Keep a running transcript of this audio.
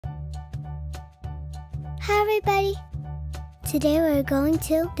Hi everybody! Today we're going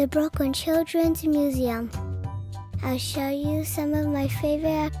to the Brooklyn Children's Museum. I'll show you some of my favorite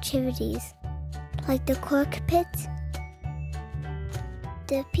activities, like the cork pit,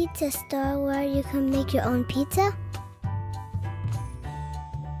 the pizza store where you can make your own pizza,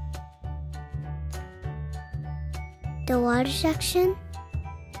 the water section,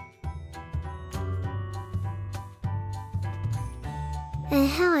 and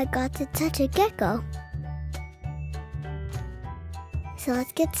how I got to touch a gecko. So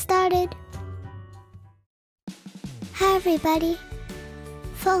let's get started. Hi everybody!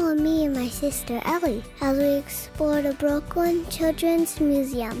 Follow me and my sister Ellie as we explore the Brooklyn Children's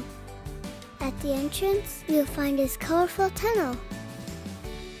Museum. At the entrance, you'll find this colorful tunnel.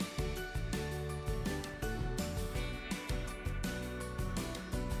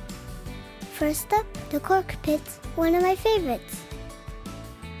 First up, the cork pit, one of my favorites.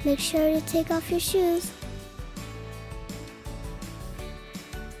 Make sure to take off your shoes.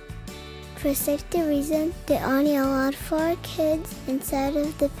 For safety reasons, they're only allowed 4 kids inside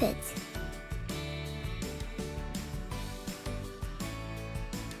of the pit.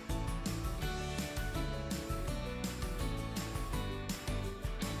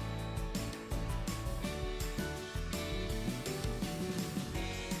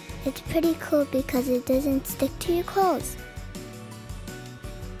 It's pretty cool because it doesn't stick to your clothes.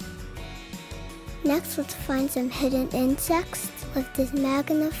 Next, let's find some hidden insects with these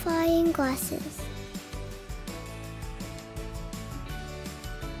magnifying glasses.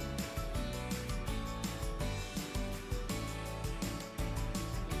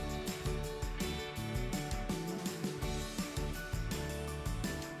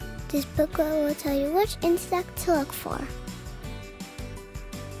 This booklet will tell you which insect to look for.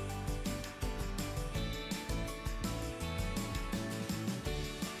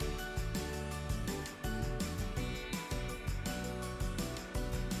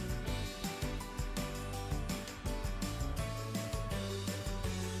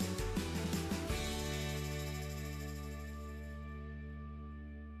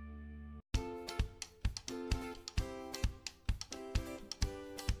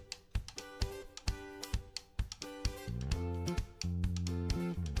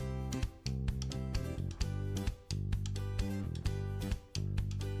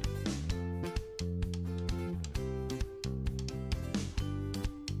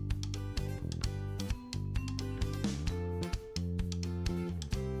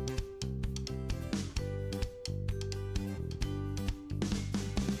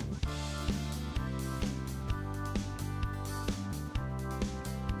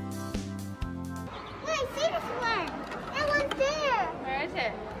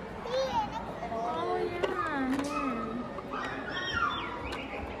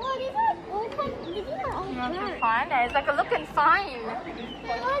 Find it. It's like looking fine.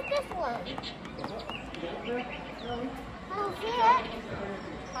 What's this one? I don't see it.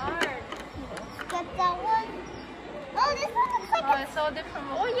 Hard. Get that one. Oh, this one looks like It's so different.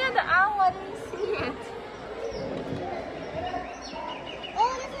 Oh yeah, the owl. I didn't see it.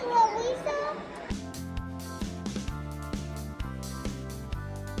 Oh, this is what we saw.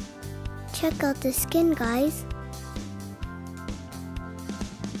 Check out the skin, guys.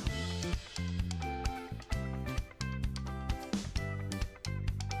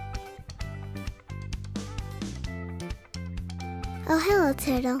 Oh, hello,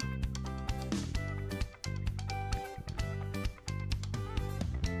 turtle.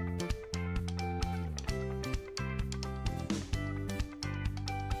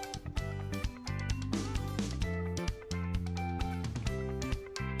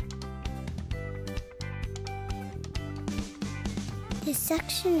 This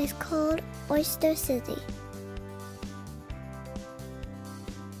section is called Oyster City.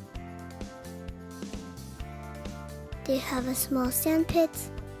 They have a small sand pit,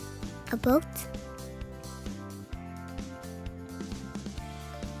 a boat,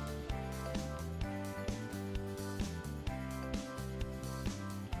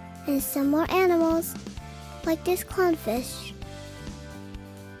 and some more animals, like this clownfish.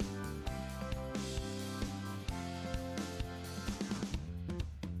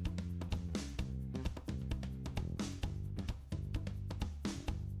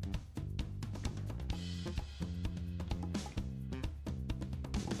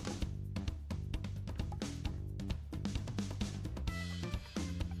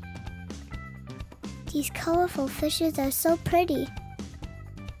 These colorful fishes are so pretty.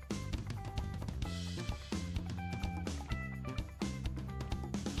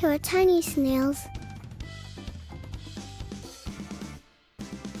 Here are tiny snails.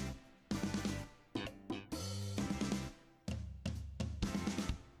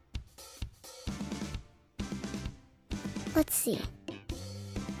 Let's see.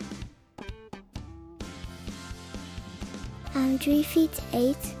 I'm 3 feet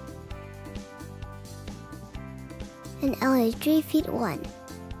 8 and Ellie is 3 feet 1.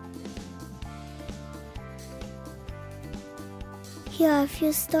 Here are a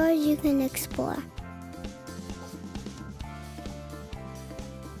few stores you can explore.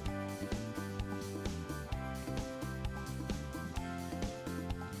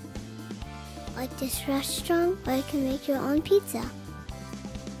 Like this restaurant where you can make your own pizza.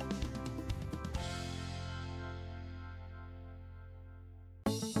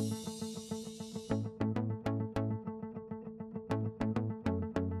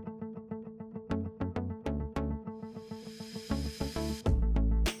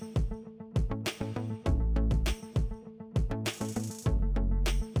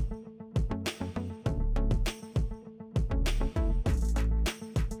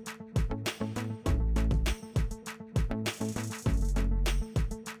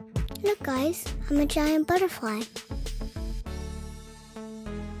 Look guys, I'm a giant butterfly.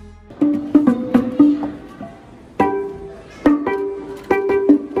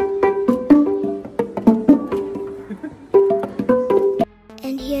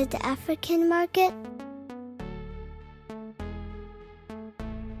 And here's the African market.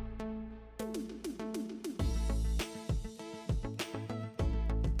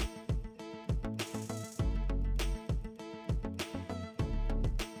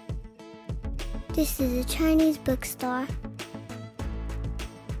 This is a Chinese bookstore.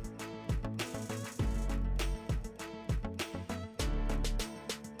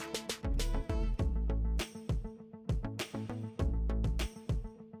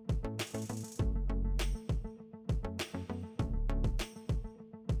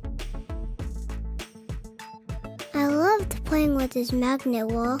 I loved playing with this magnet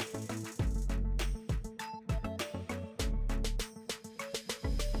wall.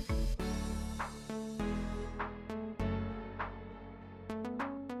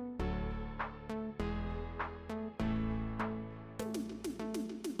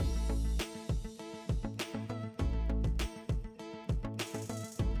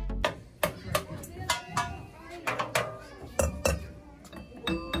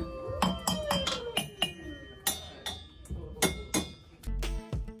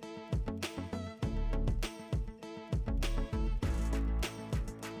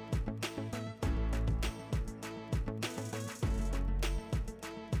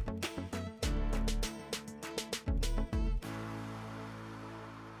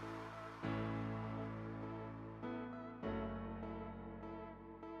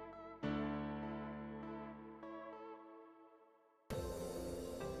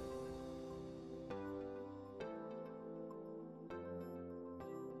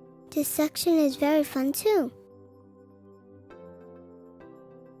 This section is very fun too.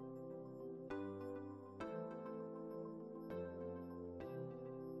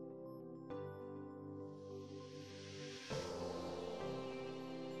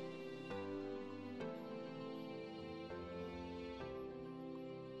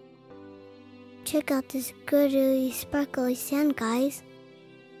 Check out this glittery, sparkly sand, guys.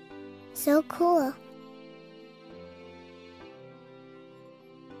 So cool.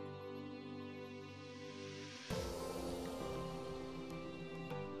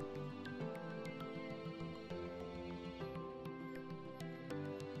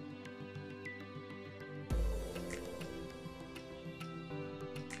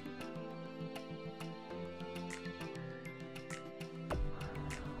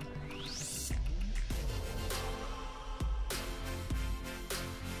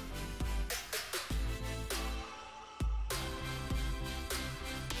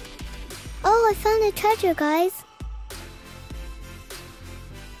 Oh, I found a treasure, guys.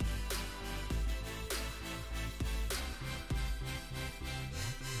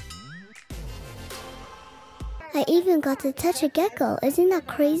 I even got to touch a gecko. Isn't that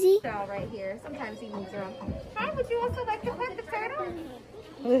crazy? Right here. Sometimes he moves around. Hi, would you also like to pet the turtle?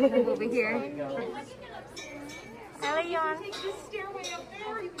 Move over here. Ellie, you on?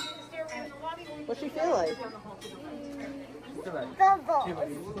 What's she feel like? Bubble.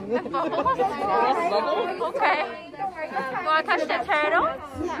 Okay. You want to touch the turtle?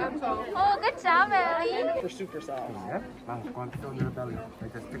 Oh, good job, Ellie. They're super soft. Yeah? Wow, go on, fill your belly.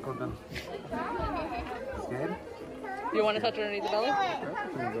 Like a tickle belly. Scared? You want to touch underneath the belly?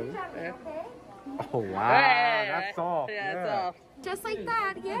 Yeah. Oh, wow. Hey. That's soft. Yeah, it's soft. Just like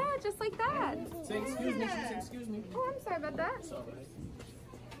that. Yeah, just like that. Say excuse me. Say excuse me. Oh, I'm sorry about that.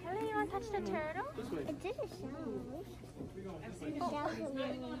 Ellie, you want touch the turtle? It did a sound.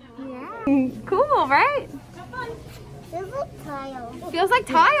 Yeah. Cool, right? Feels like tiles. Feels like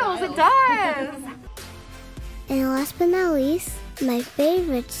tiles. It does. And last but not least, my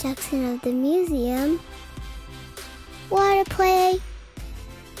favorite section of the museum, water play.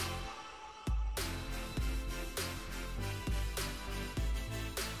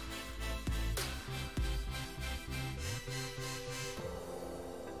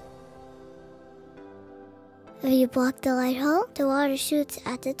 If you block the light hole, the water shoots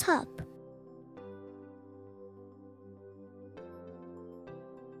at the top.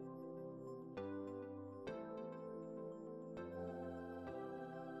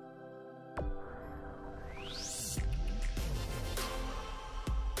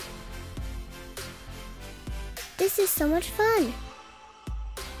 This is so much fun!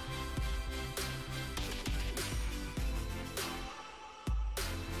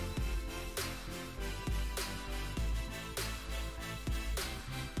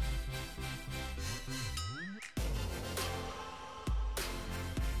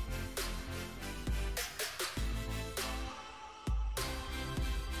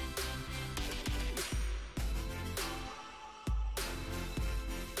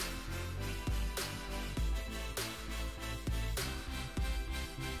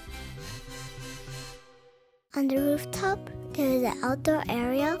 On the rooftop, there is an outdoor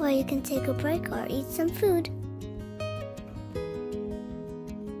area where you can take a break or eat some food.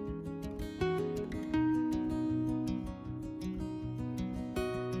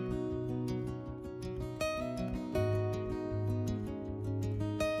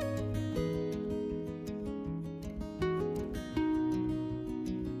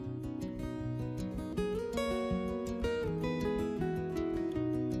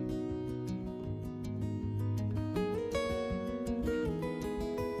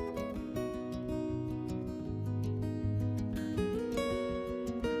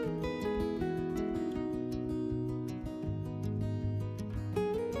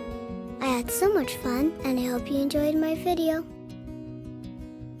 I had so much fun, and I hope you enjoyed my video.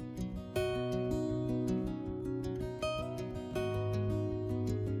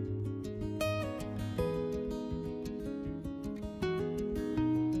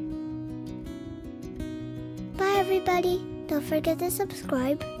 Bye everybody! Don't forget to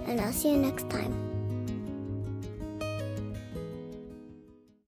subscribe, and I'll see you next time.